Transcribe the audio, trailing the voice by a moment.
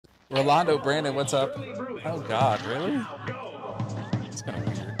Rolando Brandon, what's up? Oh God, really? It's kind of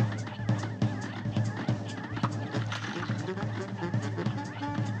weird.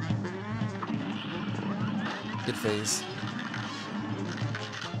 Good phase.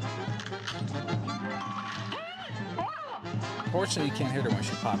 Fortunately, you can't hit her when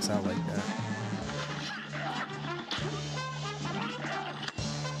she pops out like that.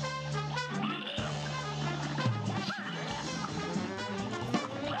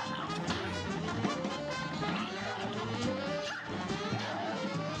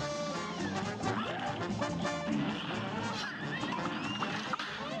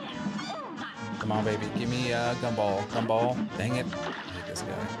 Come on, baby. Give me a gumball. Gumball. Dang it. I hate this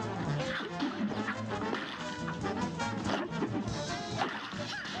guy.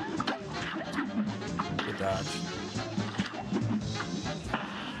 Good dodge.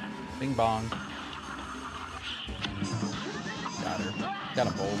 Bing bong. Got her. Got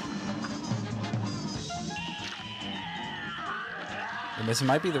a bolt. And this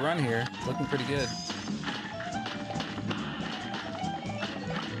might be the run here. It's looking pretty good.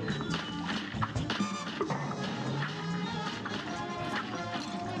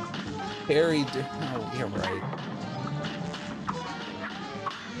 Parried. Oh, you're right.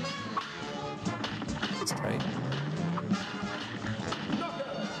 That's tight.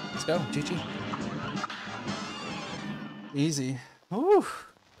 Let's go, GG. Easy. Woo.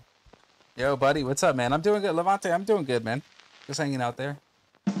 Yo, buddy, what's up, man? I'm doing good. Levante, I'm doing good, man. Just hanging out there.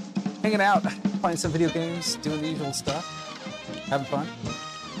 Hanging out, playing some video games, doing the usual stuff. Having fun.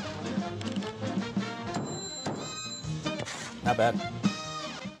 Not bad.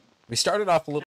 We started off a little